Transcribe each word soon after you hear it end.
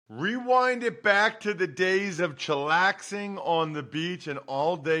Rewind it back to the days of chillaxing on the beach and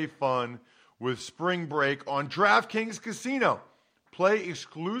all-day fun with spring break on DraftKings Casino. Play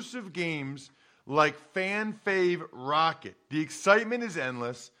exclusive games like Fan Fave Rocket. The excitement is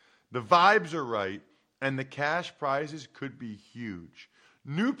endless, the vibes are right, and the cash prizes could be huge.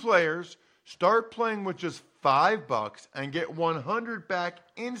 New players start playing with just $5 and get $100 back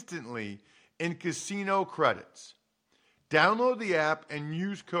instantly in casino credits. Download the app and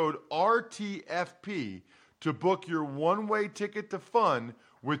use code RTFP to book your one-way ticket to fun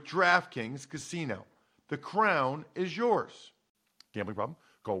with DraftKings Casino. The crown is yours. Gambling problem?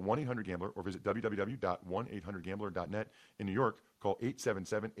 Call 1-800-GAMBLER or visit www.1800gambler.net. In New York, call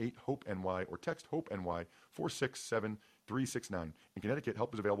 877-8-HOPE-NY or text HOPE-NY 467-369. In Connecticut,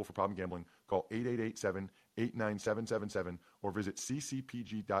 help is available for problem gambling. Call 888-7-897-7777 or visit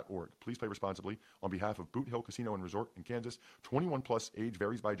ccpg.org. Please play responsibly. On behalf of Boot Hill Casino and Resort in Kansas, 21 plus, age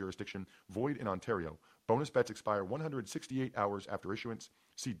varies by jurisdiction, void in Ontario. Bonus bets expire 168 hours after issuance.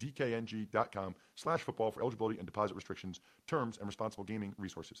 See dkng.com/football for eligibility and deposit restrictions, terms, and responsible gaming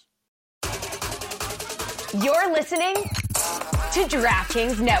resources. You're listening to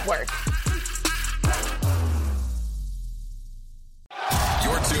DraftKings Network.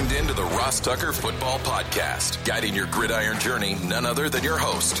 You're tuned in to the Ross Tucker Football Podcast. Guiding your gridiron journey, none other than your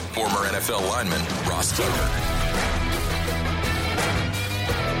host, former NFL lineman, Ross Tucker.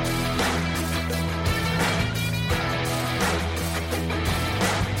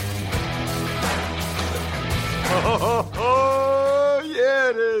 Oh, yeah,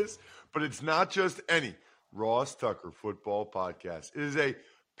 it is. But it's not just any Ross Tucker Football Podcast. It is a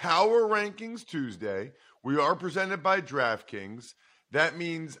Power Rankings Tuesday. We are presented by DraftKings. That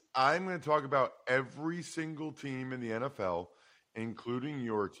means I'm going to talk about every single team in the NFL, including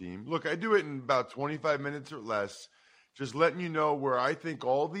your team. Look, I do it in about 25 minutes or less, just letting you know where I think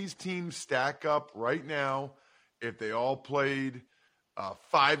all these teams stack up right now, if they all played a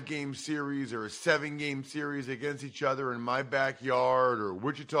 5-game series or a 7-game series against each other in my backyard or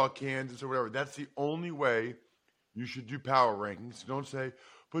Wichita, Kansas or whatever. That's the only way you should do power rankings. Don't say,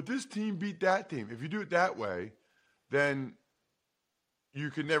 but this team beat that team. If you do it that way, then you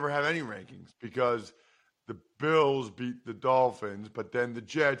can never have any rankings because the Bills beat the Dolphins, but then the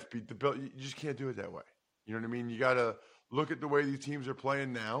Jets beat the Bills. You just can't do it that way. You know what I mean? You got to look at the way these teams are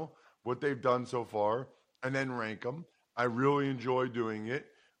playing now, what they've done so far, and then rank them. I really enjoy doing it.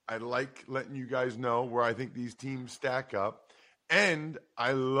 I like letting you guys know where I think these teams stack up. And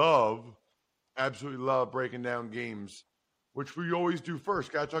I absolutely love breaking down games, which we always do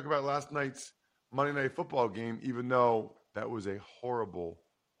first. Got to talk about last night's Monday Night Football game, even though that was a horrible,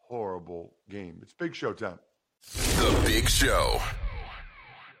 horrible game. It's Big Show time. The Big Show.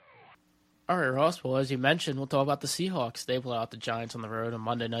 All right, Ross. Well, as you mentioned, we'll talk about the Seahawks. They blew out the Giants on the road on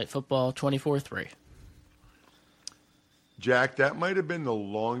Monday Night Football, 24-3. Jack, that might have been the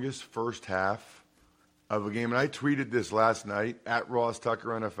longest first half of a game. And I tweeted this last night at Ross Tucker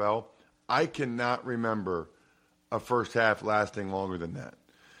NFL. I cannot remember a first half lasting longer than that.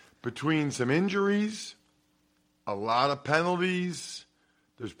 Between some injuries, a lot of penalties,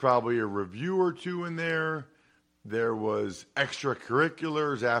 there's probably a review or two in there. There was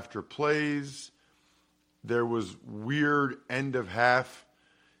extracurriculars after plays. There was weird end of half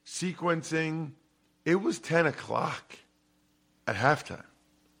sequencing. It was 10 o'clock. At halftime.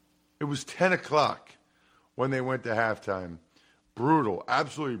 It was 10 o'clock when they went to halftime. Brutal,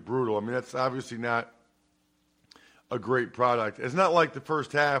 absolutely brutal. I mean, that's obviously not a great product. It's not like the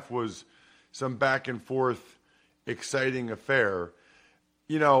first half was some back and forth exciting affair.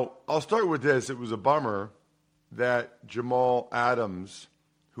 You know, I'll start with this. It was a bummer that Jamal Adams,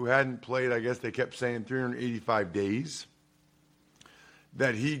 who hadn't played, I guess they kept saying 385 days,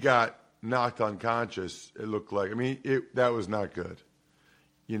 that he got knocked unconscious, it looked like. I mean, that was not good,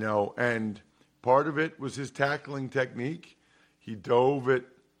 you know, and part of it was his tackling technique. He dove at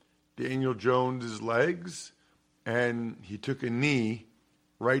Daniel Jones's legs, and he took a knee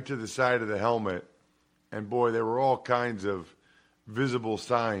right to the side of the helmet, and boy, there were all kinds of visible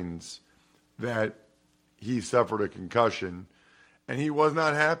signs that he suffered a concussion, and he was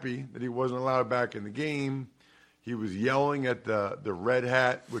not happy that he wasn't allowed back in the game. He was yelling at the Red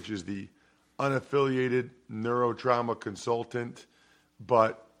Hat, which is the unaffiliated neurotrauma consultant.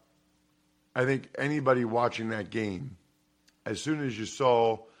 But I think anybody watching that game, as soon as you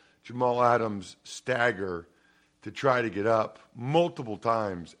saw Jamal Adams stagger to try to get up multiple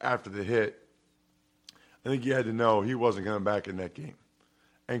times after the hit, I think you had to know he wasn't coming back in that game.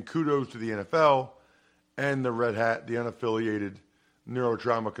 And kudos to the NFL and the Red Hat, the unaffiliated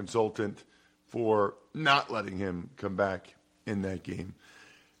neurotrauma consultant, for not letting him come back in that game.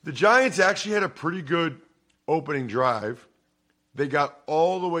 The Giants actually had a pretty good opening drive. They got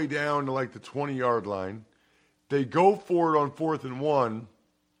all the way down to like the 20-yard line. They go for it on 4th and 1,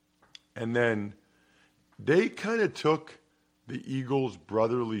 and then they kind of took the Eagles'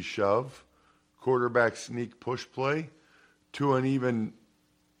 brotherly shove, quarterback sneak push play, to an even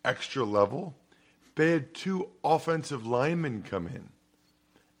extra level. They had 2 offensive linemen come in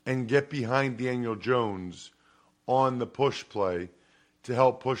and get behind Daniel Jones on the push play to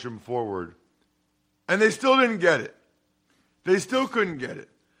help push him forward. And they still didn't get it. They still couldn't get it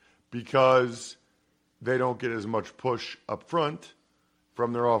because they don't get as much push up front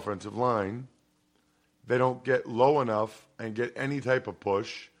from their offensive line. They don't get low enough and get any type of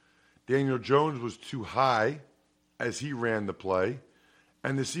push. Daniel Jones was too high as he ran the play,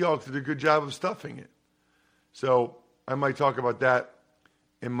 and the Seahawks did a good job of stuffing it. So I might talk about that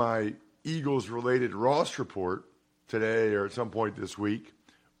in my Eagles-related Ross report today or at some point this week.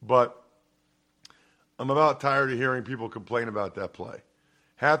 But I'm about tired of hearing people complain about that play.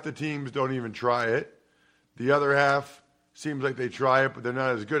 Half the teams don't even try it. The other half seems like they try it, but they're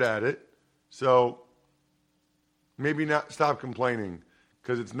not as good at it. So maybe not stop complaining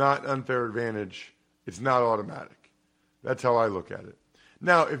because it's not an unfair advantage. It's not automatic. That's how I look at it.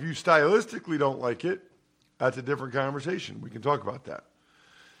 Now, if you stylistically don't like it, that's a different conversation. We can talk about that.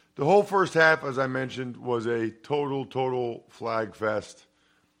 The whole first half, as I mentioned, was a total flag fest.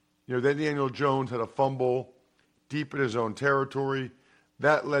 Then Daniel Jones had a fumble deep in his own territory.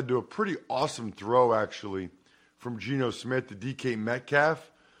 That led to a pretty awesome throw, actually, from Geno Smith to DK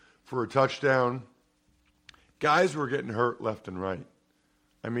Metcalf for a touchdown. Guys were getting hurt left and right.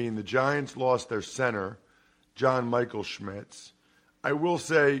 I mean, the Giants lost their center, John Michael Schmitz. I will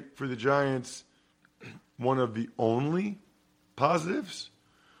say, for the Giants, one of the only positives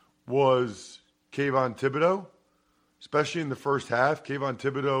was Kayvon Thibodeau. Especially in the first half, Kayvon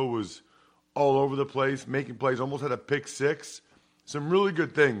Thibodeau was all over the place, making plays, almost had a pick 6. Some really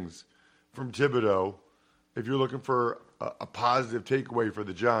good things from Thibodeau. If you're looking for a positive takeaway for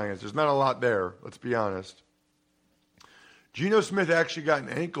the Giants, there's not a lot there, let's be honest. Geno Smith actually got an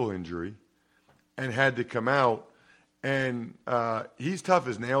ankle injury and had to come out. And he's tough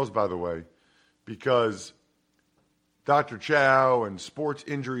as nails, by the way, because Dr. Chow and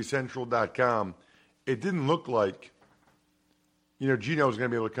SportsInjuryCentral.com, it didn't look like Geno was going to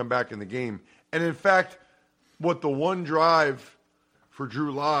be able to come back in the game. And in fact, what the one drive for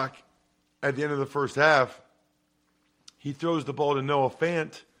Drew Lock at the end of the first half, he throws the ball to Noah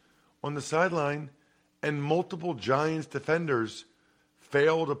Fant on the sideline, and multiple Giants defenders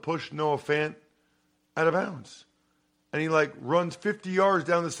fail to push Noah Fant out of bounds. And he runs 50 yards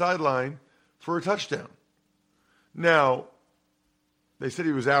down the sideline for a touchdown. Now, they said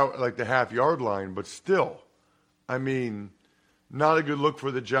he was out at the half-yard line, but still, I mean, not a good look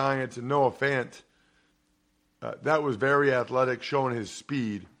for the Giants. And Noah Fant, that was very athletic, showing his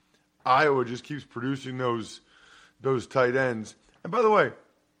speed. Iowa just keeps producing those tight ends. And by the way,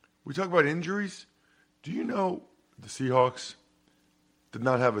 we talk about injuries. Do you know the Seahawks did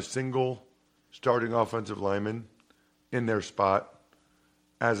not have a single starting offensive lineman in their spot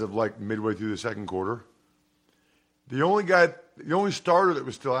as of midway through the second quarter? The only starter that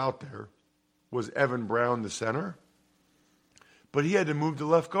was still out there was Evan Brown, the center. But he had to move to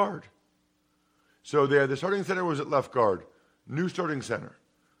left guard. So the starting center was at left guard. New starting center.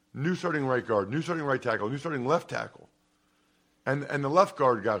 New starting right guard. New starting right tackle. New starting left tackle. And the left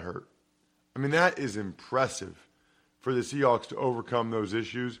guard got hurt. I mean, that is impressive for the Seahawks to overcome those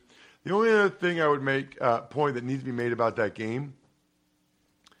issues. The only other thing I would make point that needs to be made about that game,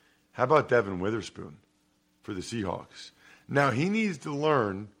 how about Devin Witherspoon for the Seahawks? Now, he needs to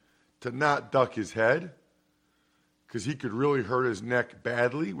learn to not duck his head, because he could really hurt his neck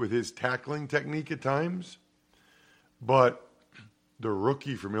badly with his tackling technique at times. But the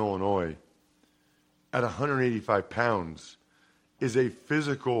rookie from Illinois at 185 pounds is a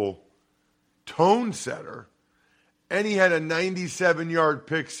physical tone setter, and he had a 97-yard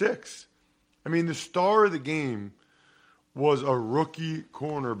pick 6. I mean, the star of the game was a rookie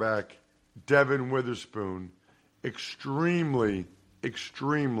cornerback, Devin Witherspoon. Extremely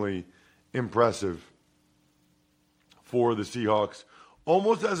impressive for the Seahawks.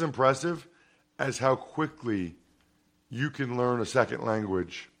 Almost as impressive as how quickly you can learn a second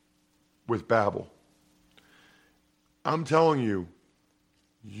language with Babbel. I'm telling you,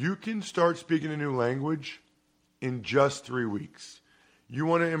 you can start speaking a new language in just 3 weeks. You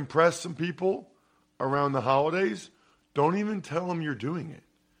want to impress some people around the holidays? Don't even tell them you're doing it.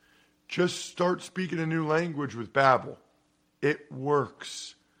 Just start speaking a new language with Babbel. It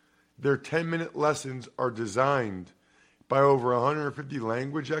works. Their 10-minute lessons are designed by over 150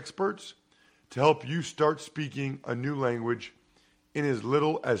 language experts to help you start speaking a new language in as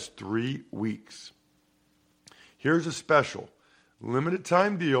little as 3 weeks. Here's a special limited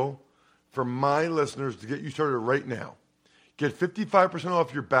time deal for my listeners to get you started right now. Get 55%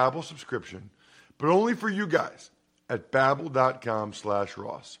 off your Babbel subscription, but only for you guys at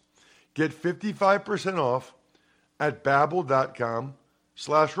Babbel.com/Ross. Get 55% off at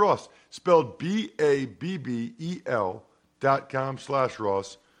Babbel.com/Ross. Spelled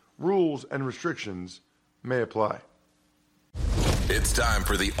BABBEL.com/Ross. Rules and restrictions may apply. It's time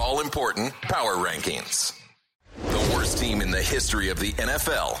for the all-important Power Rankings. The worst team in the history of the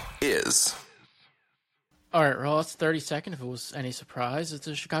NFL is... All right, Ross, 30-second. If it was any surprise, it's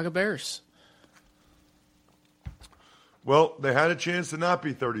the Chicago Bears. Well, they had a chance to not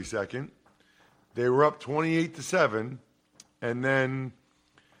be 32nd. They were up 28-7, and then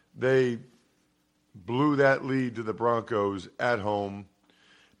they blew that lead to the Broncos at home.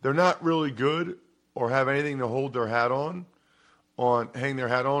 They're not really good or have anything to hold their hat on hang their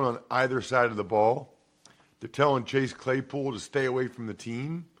hat on either side of the ball. They're telling Chase Claypool to stay away from the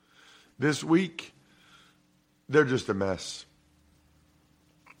team. This week, they're just a mess.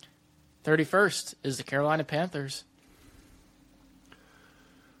 31st is the Carolina Panthers.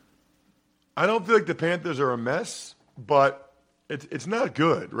 I don't feel like the Panthers are a mess, but it's not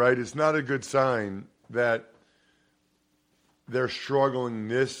good, right? It's not a good sign that they're struggling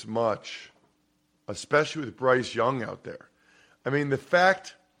this much, especially with Bryce Young out there. I mean, the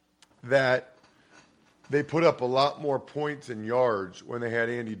fact that they put up a lot more points and yards when they had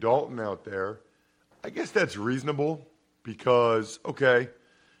Andy Dalton out there, I guess that's reasonable because, okay,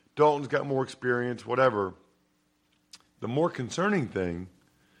 Dalton's got more experience, whatever. The more concerning thing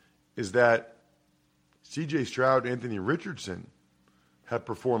is that C.J. Stroud and Anthony Richardson have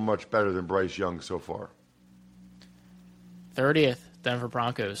performed much better than Bryce Young so far. 30th, Denver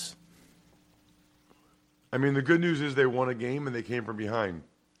Broncos. I mean, the good news is they won a game and they came from behind.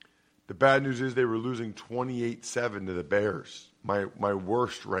 The bad news is they were losing 28-7 to the Bears, my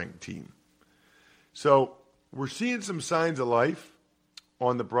worst-ranked team. So we're seeing some signs of life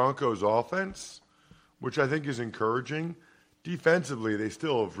on the Broncos' offense, which I think is encouraging. Defensively, they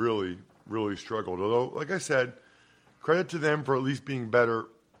still have really, really struggled. Although, like I said, credit to them for at least being better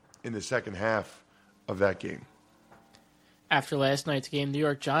in the second half of that game. After last night's game, New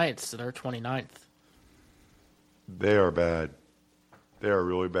York Giants, they're 29th. They are bad. They are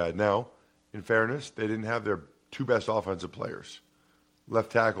really bad. Now, in fairness, they didn't have their two best offensive players.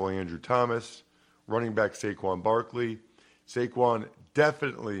 Left tackle Andrew Thomas, running back Saquon Barkley. Saquon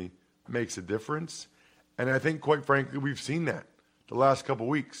definitely makes a difference. And I think, quite frankly, we've seen that the last couple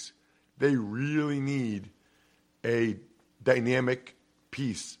weeks. They really need a dynamic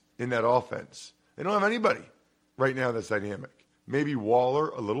piece in that offense. They don't have anybody right now that's dynamic. Maybe Waller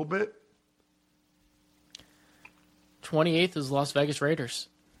a little bit. 28th is Las Vegas Raiders.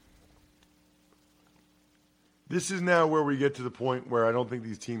 This is now where we get to the point where I don't think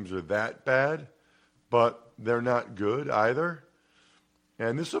these teams are that bad, but they're not good either.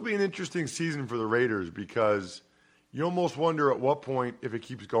 And this will be an interesting season for the Raiders because you almost wonder at what point, if it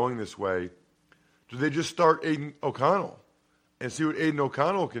keeps going this way, do they just start Aiden O'Connell and see what Aiden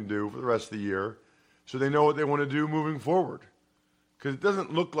O'Connell can do for the rest of the year so they know what they want to do moving forward? Because it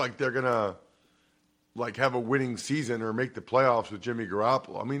doesn't look like they're going to have a winning season or make the playoffs with Jimmy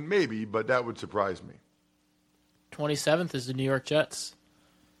Garoppolo. I mean, maybe, but that would surprise me. 27th is the New York Jets.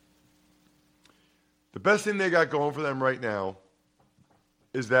 The best thing they got going for them right now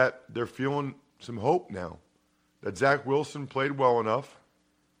is that they're feeling some hope now. That Zach Wilson played well enough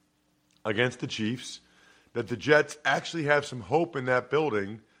against the Chiefs, that the Jets actually have some hope in that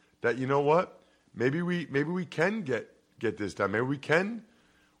building that, you know what, maybe we can get this done. Maybe we can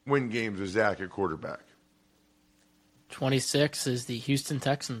win games with Zach at quarterback. 26 is the Houston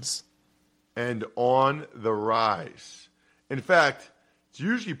Texans. And on the rise. In fact, it's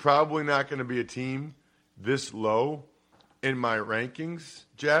usually probably not going to be a team this low in my rankings,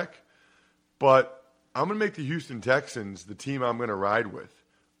 Jack, but I'm going to make the Houston Texans the team I'm going to ride with.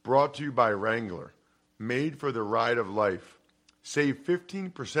 Brought to you by Wrangler. Made for the ride of life. Save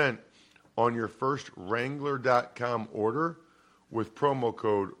 15% on your first Wrangler.com order with promo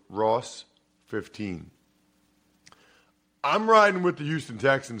code ROSS15. I'm riding with the Houston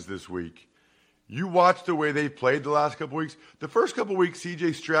Texans this week. You watched the way they played the last couple weeks. The first couple weeks,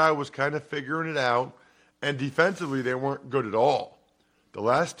 C.J. Stroud was kind of figuring it out, and defensively they weren't good at all. The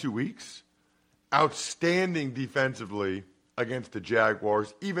last 2 weeks, outstanding defensively against the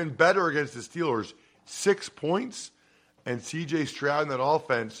Jaguars, even better against the Steelers, 6 points, and C.J. Stroud in that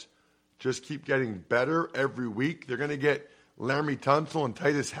offense just keep getting better every week. They're going to get Laramie Tunsil and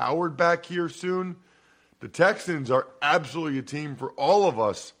Titus Howard back here soon. The Texans are absolutely a team for all of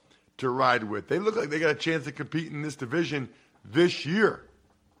us to ride with. They look like they got a chance to compete in this division this year.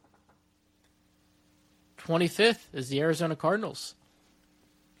 25th is the Arizona Cardinals.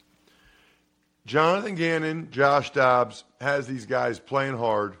 Jonathan Gannon, Josh Dobbs has these guys playing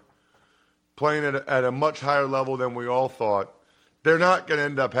hard, playing at a much higher level than we all thought. They're not going to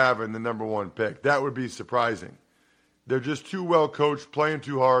end up having the number one pick. That would be surprising. They're just too well coached, playing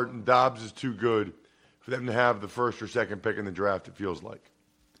too hard, and Dobbs is too good for them to have the first or second pick in the draft, it feels like.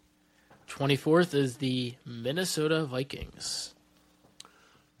 24th is the Minnesota Vikings.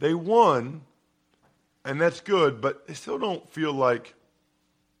 They won, and that's good, but they still don't feel like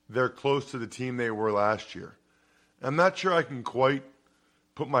they're close to the team they were last year. I'm not sure I can quite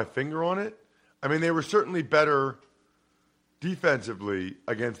put my finger on it. I mean, they were certainly better defensively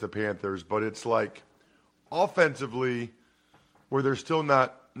against the Panthers, but it's like offensively where they're still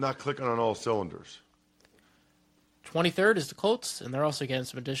not clicking on all cylinders. 23rd is the Colts, and they're also getting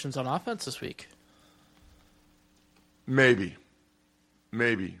some additions on offense this week. Maybe.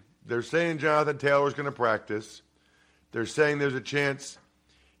 They're saying Jonathan Taylor's going to practice. They're saying there's a chance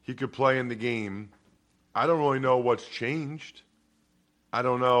he could play in the game. I don't really know what's changed. I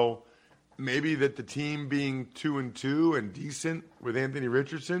don't know. Maybe that the team being 2-2 and decent with Anthony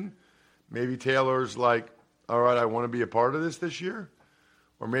Richardson, maybe Taylor's like, all right, I want to be a part of this year.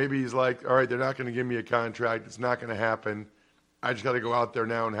 Or maybe he's like, all right, they're not going to give me a contract. It's not going to happen. I just got to go out there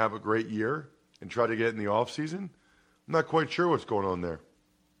now and have a great year and try to get it in the offseason. I'm not quite sure what's going on there.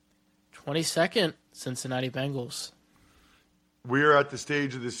 22nd, Cincinnati Bengals. We're at the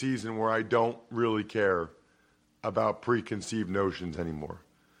stage of the season where I don't really care about preconceived notions anymore.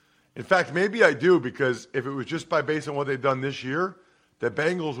 In fact, maybe I do, because if it was just based on what they've done this year, the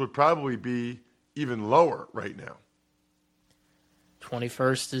Bengals would probably be even lower right now.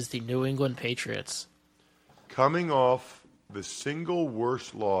 21st is the New England Patriots. Coming off the single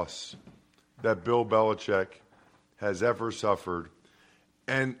worst loss that Bill Belichick has ever suffered.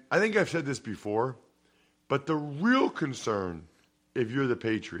 And I think I've said this before, but the real concern, if you're the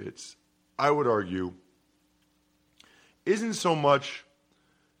Patriots, I would argue, isn't so much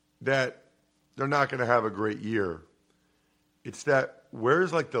that they're not going to have a great year. It's that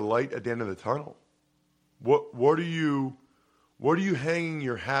where's like the light at the end of the tunnel? What are you hanging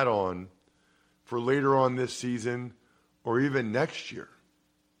your hat on for later on this season or even next year?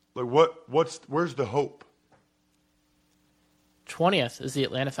 Like where's the hope? 20th is the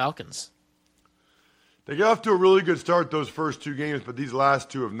Atlanta Falcons. They got off to a really good start those first two games, but these last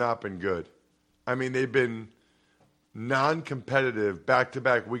two have not been good. I mean, they've been non-competitive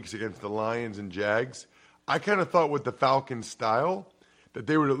back-to-back weeks against the Lions and Jags. I kind of thought with the Falcons' style that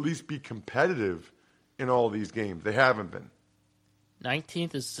they would at least be competitive in all these games. They haven't been.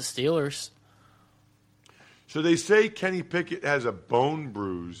 19th is the Steelers. So they say Kenny Pickett has a bone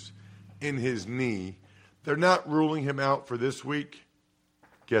bruise in his knee. They're not ruling him out for this week.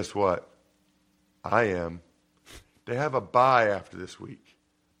 Guess what? I am. They have a bye after this week.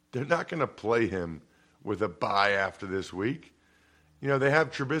 They're not going to play him with a bye after this week. You know, they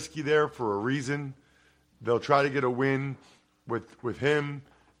have Trubisky there for a reason. They'll try to get a win with him,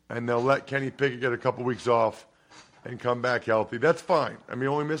 and they'll let Kenny Pickett get a couple weeks off and come back healthy. That's fine. I mean,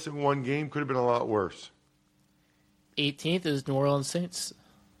 only missing one game could have been a lot worse. 18th is New Orleans Saints.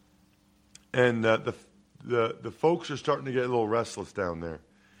 And the folks are starting to get a little restless down there.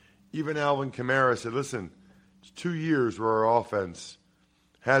 Even Alvin Kamara said, listen, it's 2 years where our offense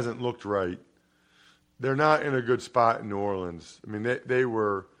hasn't looked right. They're not in a good spot in New Orleans. I mean, they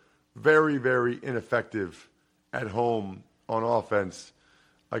were very, very ineffective at home on offense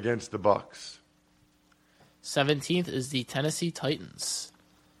against the Bucs. 17th is the Tennessee Titans.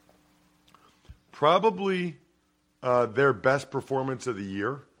 Probably their best performance of the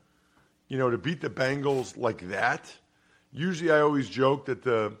year. You know, to beat the Bengals like that. Usually I always joke that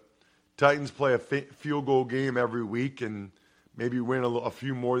the Titans play a field goal game every week and maybe win a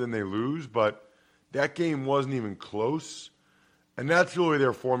few more than they lose, but that game wasn't even close. And that's really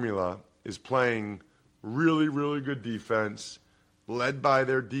their formula, is playing really, really good defense, led by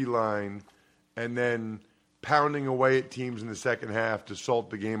their D-line, and then pounding away at teams in the second half to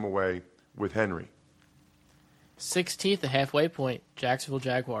salt the game away with Henry. 16th, the halfway point, Jacksonville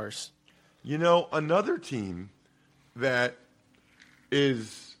Jaguars. You know, another team that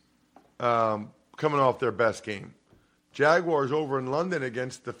is coming off their best game. Jaguars over in London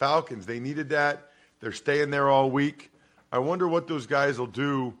against the Falcons. They needed that. They're staying there all week. I wonder what those guys will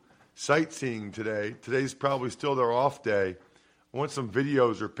do sightseeing today. Today's probably still their off day. I want some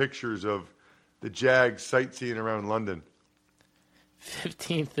videos or pictures of the Jags sightseeing around London.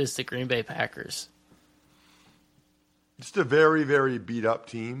 15th is the Green Bay Packers. Just a very, very beat-up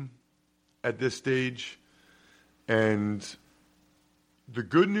team at this stage. And the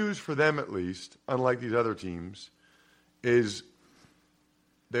good news for them, at least, unlike these other teams, is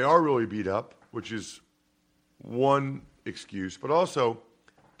they are really beat up, which is one excuse. But also,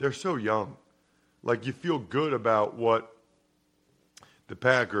 they're so young. Like, you feel good about what the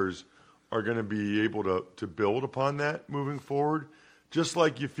Packers are going to be able to build upon that moving forward. Just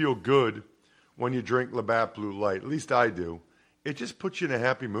like you feel good when you drink Labatt Blue Light. At least I do. It just puts you in a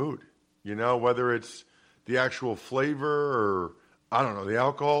happy mood. You know, whether it's the actual flavor or, I don't know, the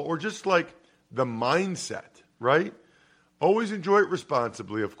alcohol, or just like the mindset, right? Always enjoy it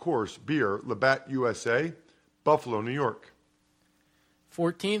responsibly, of course. Beer, Labatt USA, Buffalo, New York.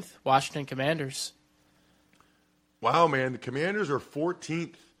 14th, Washington Commanders. Wow, man, the Commanders are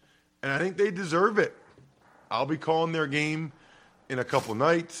 14th, and I think they deserve it. I'll be calling their game in a couple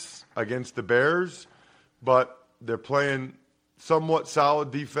nights against the Bears, but they're playing somewhat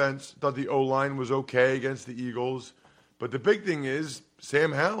solid defense. Thought the O-line was okay against the Eagles. But the big thing is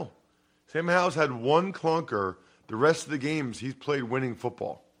Sam Howell. Sam Howell's had one clunker. The rest of the games, he's played winning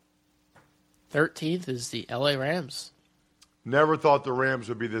football. 13th is the LA Rams. Never thought the Rams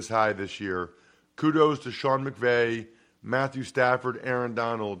would be this high this year. Kudos to Sean McVay, Matthew Stafford, Aaron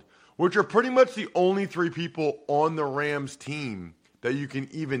Donald, which are pretty much the only three people on the Rams team that you can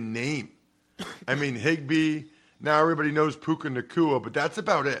even name. I mean, Higbee, now everybody knows Puka Nacua, but that's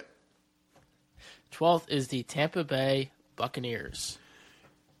about it. 12th is the Tampa Bay Buccaneers.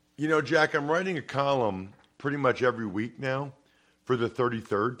 You know, Jack, I'm writing a column pretty much every week now for the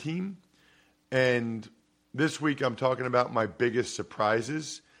 33rd team. And this week I'm talking about my biggest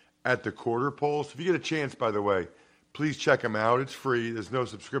surprises at the quarter poll. So if you get a chance, by the way, please check them out. It's free. There's no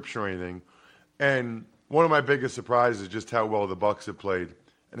subscription or anything. And one of my biggest surprises is just how well the Bucs have played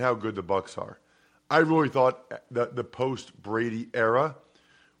and how good the Bucs are. I really thought that the post-Brady era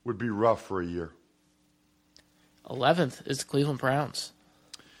would be rough for a year. 11th is the Cleveland Browns.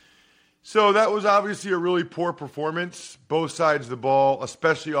 So that was obviously a really poor performance, both sides of the ball,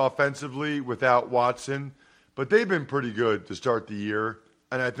 especially offensively without Watson. But they've been pretty good to start the year.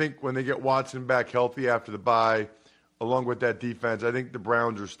 And I think when they get Watson back healthy after the bye, along with that defense, I think the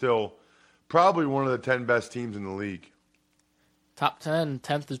Browns are still probably one of the 10 best teams in the league. Top 10,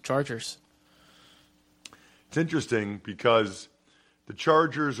 10th is Chargers. It's interesting because the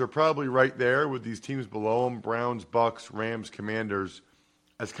Chargers are probably right there with these teams below them, Browns, Bucks, Rams, Commanders,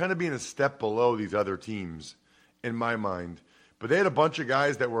 as kind of being a step below these other teams in my mind. But they had a bunch of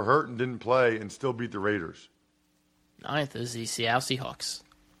guys that were hurt and didn't play and still beat the Raiders. 9th is the Seattle Seahawks.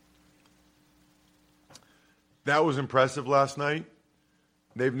 That was impressive last night.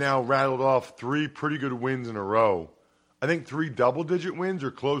 They've now rattled off 3 pretty good wins in a row. I think 3 double-digit wins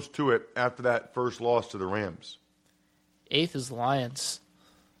or close to it after that first loss to the Rams. 8th is the Lions.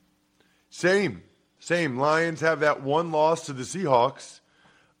 Same. Lions have that one loss to the Seahawks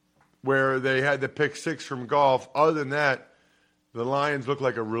where they had the pick 6 from Goff. Other than that, the Lions look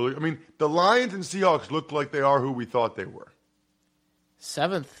like the Lions and Seahawks look like they are who we thought they were.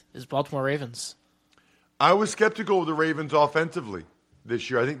 7th is Baltimore Ravens. I was skeptical of the Ravens offensively this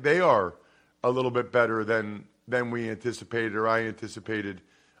year. I think they are a little bit better than we anticipated or I anticipated.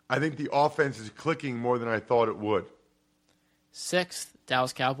 I think the offense is clicking more than I thought it would. 6th,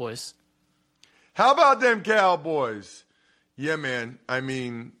 Dallas Cowboys. How about them Cowboys? Yeah, man. I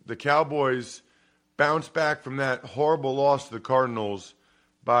mean, the Cowboys bounced back from that horrible loss to the Cardinals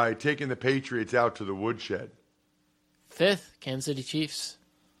by taking the Patriots out to the woodshed. 5th, Kansas City Chiefs.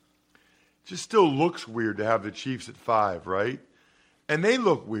 Just still looks weird to have the Chiefs at 5, right? And they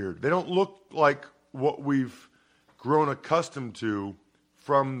look weird. They don't look like what we've grown accustomed to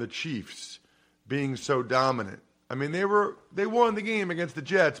from the Chiefs being so dominant. I mean, they won the game against the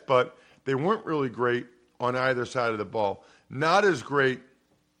Jets, but they weren't really great on either side of the ball. Not as great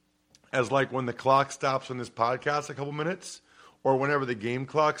as like when the clock stops on this podcast a couple minutes or whenever the game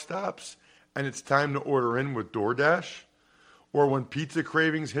clock stops and it's time to order in with DoorDash or when pizza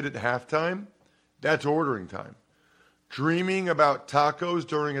cravings hit at halftime. That's ordering time. Dreaming about tacos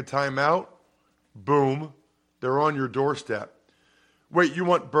during a timeout, boom, they're on your doorstep. Wait, you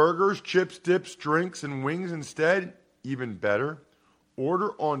want burgers, chips, dips, drinks, and wings instead? Even better.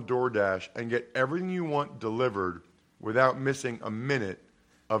 Order on DoorDash and get everything you want delivered without missing a minute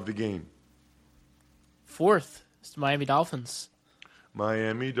of the game. 4th is the Miami Dolphins.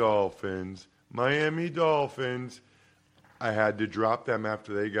 Miami Dolphins. I had to drop them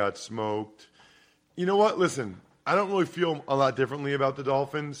after they got smoked. You know what? Listen, I don't really feel a lot differently about the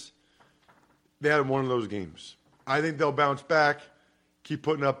Dolphins. They had one of those games. I think they'll bounce back, keep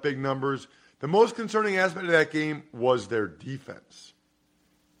putting up big numbers. The most concerning aspect of that game was their defense.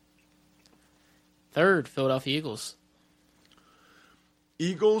 Third, Philadelphia Eagles.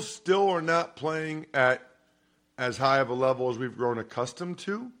 Eagles still are not playing at as high of a level as we've grown accustomed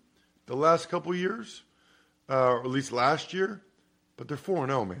to the last couple years, or at least last year. But they're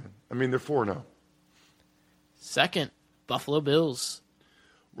 4-0, man. I mean, they're 4-0. Second, Buffalo Bills.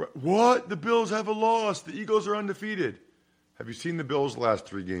 What? The Bills haven't lost. The Eagles are undefeated. Have you seen the Bills' last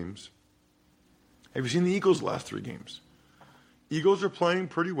 3 games? Have you seen the Eagles' last 3 games? Eagles are playing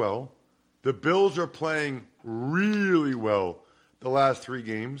pretty well. The Bills are playing really well the last 3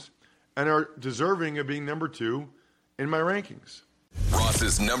 games and are deserving of being number 2 in my rankings.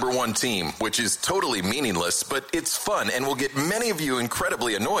 Ross's number 1 team, which is totally meaningless, but it's fun and will get many of you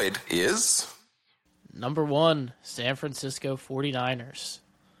incredibly annoyed, is... Number 1, San Francisco 49ers.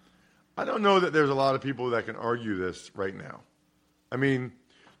 I don't know that there's a lot of people that can argue this right now. I mean,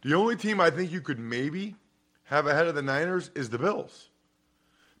 the only team I think you could maybe have ahead of the Niners is the Bills.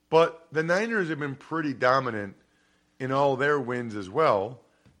 But the Niners have been pretty dominant in all their wins as well,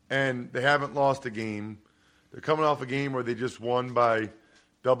 and they haven't lost a game. They're coming off a game where they just won by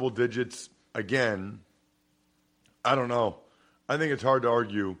double digits again. I don't know. I think it's hard to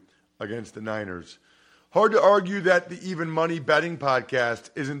argue against the Niners. Hard to argue that the Even Money Betting Podcast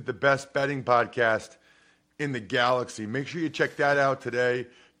isn't the best betting podcast in the galaxy. Make sure you check that out today.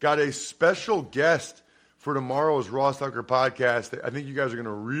 Got a special guest for tomorrow's Ross Tucker podcast that I think you guys are going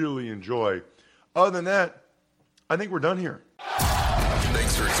to really enjoy. Other than that, I think we're done here.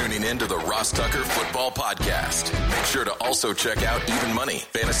 Thanks for tuning in to the Ross Tucker Football Podcast. Make sure to also check out Even Money,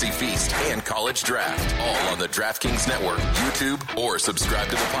 Fantasy Feast, and College Draft, all on the DraftKings Network, YouTube, or subscribe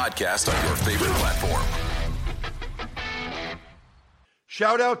to the podcast on your favorite platform.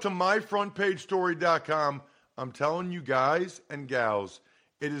 Shout out to myfrontpagestory.com. I'm telling you guys and gals,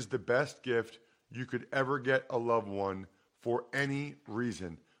 it is the best gift you could ever get a loved one for any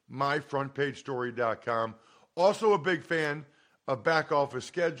reason. myfrontpagestory.com. Also a big fan of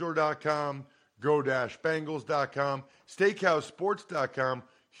backofficescheduler.com, go-bangles.com, steakhousesports.com,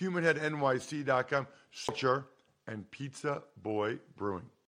 humanheadnyc.com, and Pizza Boy Brewing.